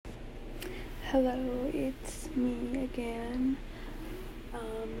Hello, it's me again.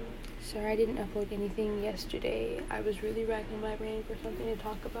 Sorry I didn't upload anything yesterday. I was really racking my brain for something to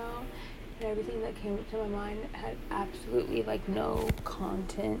talk about, and everything that came to my mind had absolutely no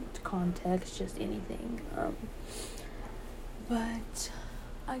context, just anything. But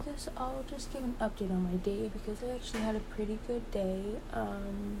I guess I'll just give an update on my day because I actually had a pretty good day.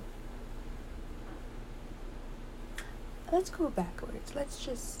 Let's go backwards. Let's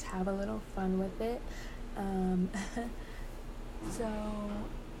just have a little fun with it. So,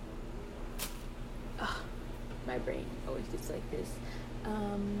 my brain always gets like this.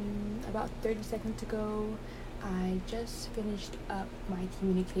 About 30 seconds ago, I just finished up my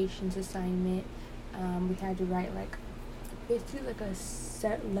communications assignment. We had to write basically a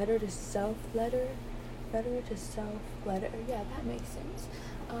letter to self letter. Yeah, that makes sense.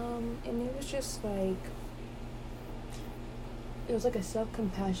 And it was just it was like a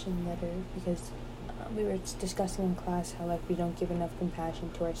self-compassion letter because we were discussing in class how we don't give enough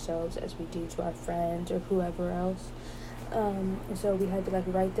compassion to ourselves as we do to our friends or whoever else. And so we had to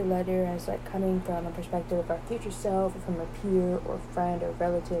write the letter as coming from a perspective of our future self or from a peer or friend or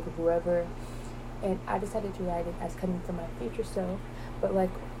relative or whoever. And I decided to write it as coming from my future self. But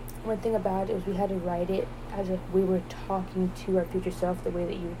one thing about it is we had to write it as if we were talking to our future self the way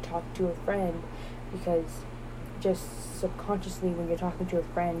that you would talk to a friend, because just subconsciously when you're talking to a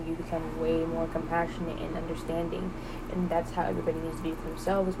friend you become way more compassionate and understanding, and that's how everybody needs to be for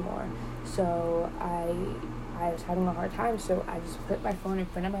themselves more. So I was having a hard time, so I just put my phone in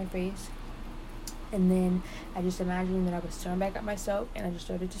front of my face, and then I just imagined that I was staring back at myself, and I just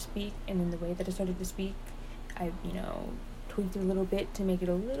started to speak. And in the way that I started to speak, I tweaked it a little bit to make it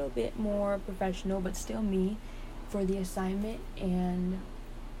a little bit more professional but still me for the assignment. And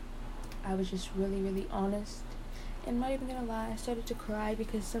I was just really, really honest. And I'm not even gonna lie, I started to cry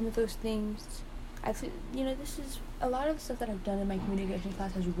because some of those things, this is a lot of the stuff that I've done in my communication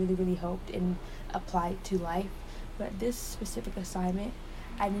class has really, really helped and applied to life. But this specific assignment,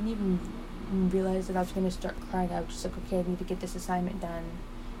 I didn't even realize that I was gonna start crying. I was just okay, I need to get this assignment done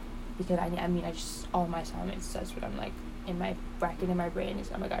because all my assignments, that's what I'm in my bracket in my brain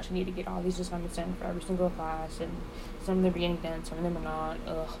is, oh my gosh, I need to get all these assignments done for every single class, and some of them are getting done, some of them are not.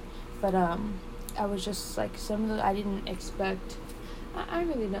 But I was just some of the I didn't expect. I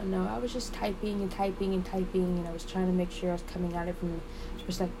really don't know. I was just typing, and I was trying to make sure I was coming at it from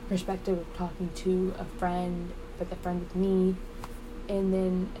the perspective of talking to a friend, but the friend with me. And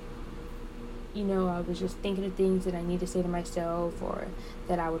then, I was just thinking of things that I need to say to myself, or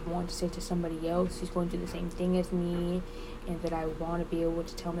that I would want to say to somebody else who's going through the same thing as me, and that I want to be able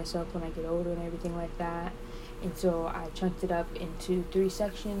to tell myself when I get older and everything like that. And so I chunked it up into 3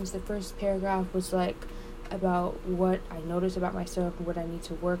 sections. The first paragraph was about what I noticed about myself and what I need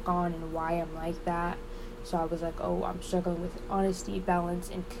to work on and why I'm like that. So I was I'm struggling with honesty,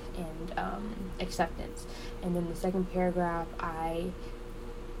 balance, and acceptance. And then the second paragraph, I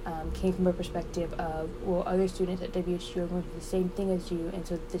came from a perspective of, other students at WSU are going through the same thing as you, and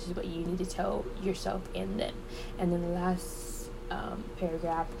so this is what you need to tell yourself and them. And then the last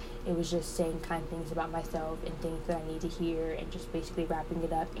paragraph, it was just saying kind things about myself and things that I need to hear, and just basically wrapping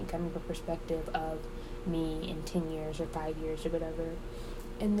it up and coming from a perspective of me in 10 years or 5 years or whatever.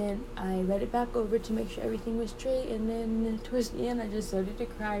 And then I read it back over to make sure everything was straight, and then towards the end I just started to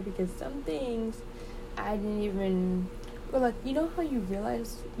cry because some things I didn't even, or how you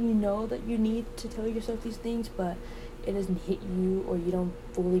realize that you need to tell yourself these things, but it doesn't hit you, or you don't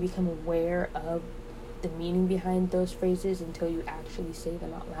fully become aware of the meaning behind those phrases until you actually say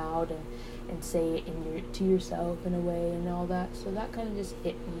them out loud and say it to yourself in a way and all that. So that kind of just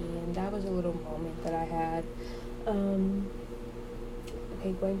hit me, and that was a little moment that I had.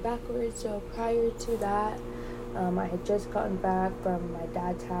 Okay, going backwards. So prior to that, I had just gotten back from my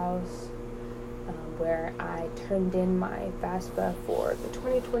dad's house, where I turned in my FAFSA for the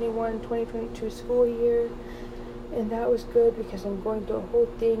 2021-2022 school year. And that was good because I'm going through a whole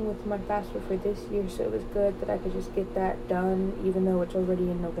thing with my FAFSA for this year, so it was good that I could just get that done, even though it's already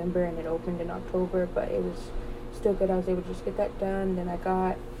in November and it opened in October, but it was still good. I was able to just get that done. Then I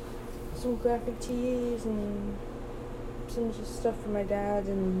got some graphic tees and some just stuff for my dad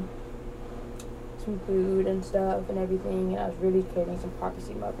and some food and stuff and everything, and I was really craving some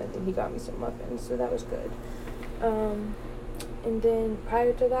Poppy muffins, and he got me some muffins, so that was good. And then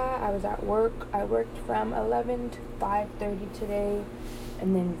prior to that, I was at work. I worked from 11 to 5:30 today.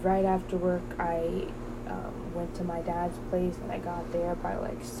 And then right after work, I went to my dad's place, and I got there by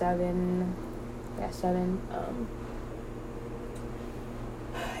 7. Yeah, 7.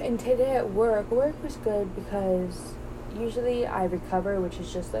 And today at work was good because usually I recover, which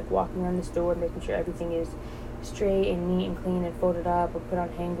is just like walking around the store and making sure everything is straight and neat and clean and folded up or put on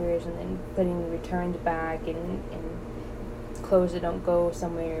hangers, and then putting the returns back, and clothes that don't go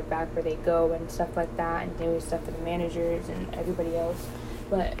somewhere back where they go and stuff like that, and doing stuff for the managers and everybody else.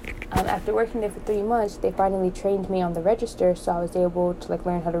 But after working there for 3 months, they finally trained me on the register, so I was able to like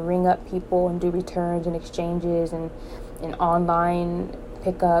learn how to ring up people and do returns and exchanges and online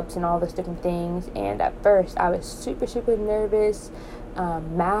pickups and all those different things. And at first I was super nervous.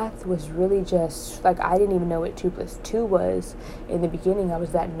 Math was really just like, I didn't even know what 2 plus 2 was in the beginning. I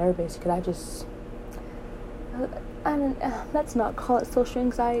was that nervous because let's not call it social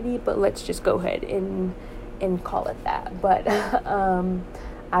anxiety, but let's just go ahead and call it that. But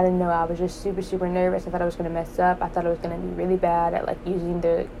I don't know, I was just super nervous. I thought I was going to mess up. I thought I was going to be really bad at like using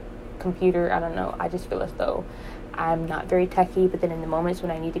the computer. I don't know, I just feel as though I'm not very techie, but then in the moments when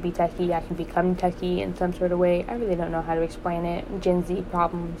I need to be techie, I can become techie in some sort of way. I really don't know how to explain it. Gen Z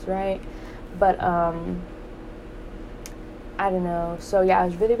problems, right? But I don't know. So yeah, I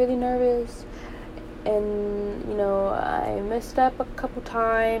was really nervous, and I messed up a couple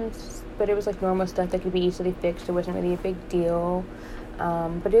times, but it was like normal stuff that could be easily fixed. It wasn't really a big deal.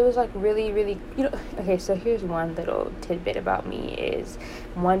 But it was like really, okay, so here's one little tidbit about me is,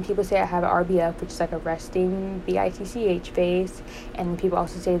 one, people say I have an RBF, which is like a resting BITCH face, and people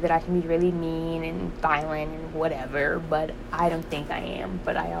also say that I can be really mean and violent and whatever, but I don't think I am,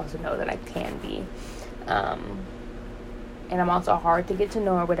 but I also know that I can be. And I'm also hard to get to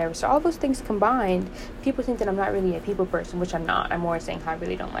know or whatever. So all those things combined, people think that I'm not really a people person, which I'm not. I'm more saying how I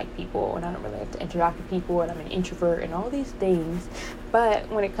really don't like people, and I don't really like to interact with people, and I'm an introvert and all these things. But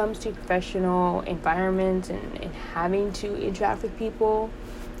when it comes to professional environments and having to interact with people,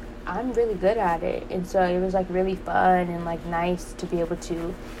 I'm really good at it. And so it was like really fun and like nice to be able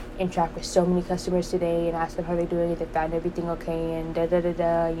to interact with so many customers today and ask them how they're doing, if they found everything okay, and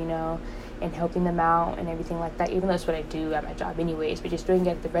and helping them out and everything like that, even though that's what I do at my job anyways, but just doing it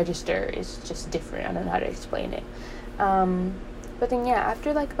at the register is just different. I don't know how to explain it. But then yeah,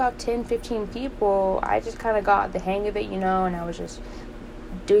 after like about 10-15 people, I just kind of got the hang of it, and I was just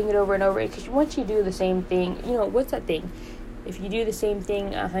doing it over and over, because once you do the same thing, what's that thing? If you do the same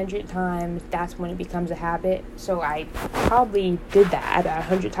thing 100 times, that's when it becomes a habit. So I probably did that about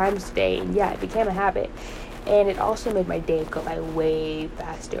 100 times today, and yeah, it became a habit. And it also made my day go by way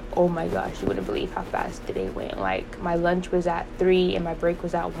faster. Oh my gosh, you wouldn't believe how fast the day went. Like, my lunch was at 3 and my break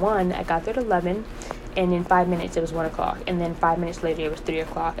was at 1. I got there at 11, and in 5 minutes it was 1 o'clock. And then 5 minutes later it was 3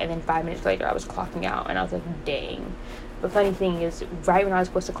 o'clock. And then 5 minutes later I was clocking out. And I was like, dang. The funny thing is, right when I was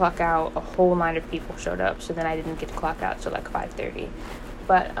supposed to clock out, a whole line of people showed up. So then I didn't get to clock out till like 5:30.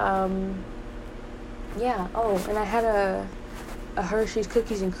 But, yeah. Oh, and I had a Hershey's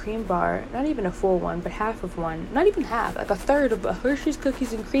cookies and cream bar, not even a full one, but half of one, not even half, like a third of a Hershey's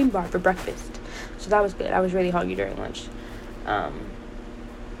cookies and cream bar for breakfast. So that was good. I was really hungry during lunch. So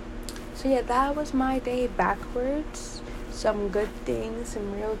yeah, that was my day backwards. Some good things,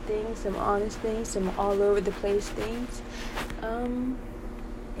 some real things, some honest things, some all over the place things. And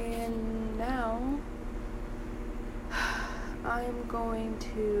now I'm going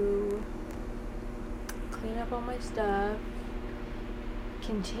to clean up all my stuff,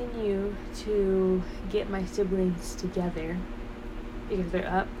 continue to get my siblings together because they're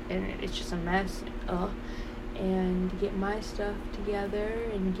up and it's just a mess, and get my stuff together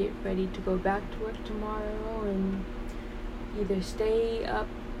and get ready to go back to work tomorrow, and either stay up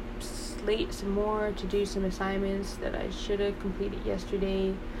late some more to do some assignments that I should have completed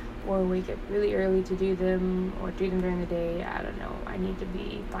yesterday, or wake up really early to do them, or do them during the day. I don't know. I need to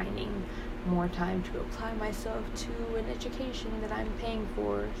be finding more time to apply myself to an education that I'm paying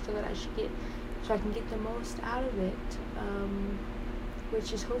for, so that I can get the most out of it,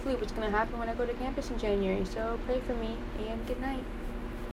 which is hopefully what's going to happen when I go to campus in January. So pray for me, and good night.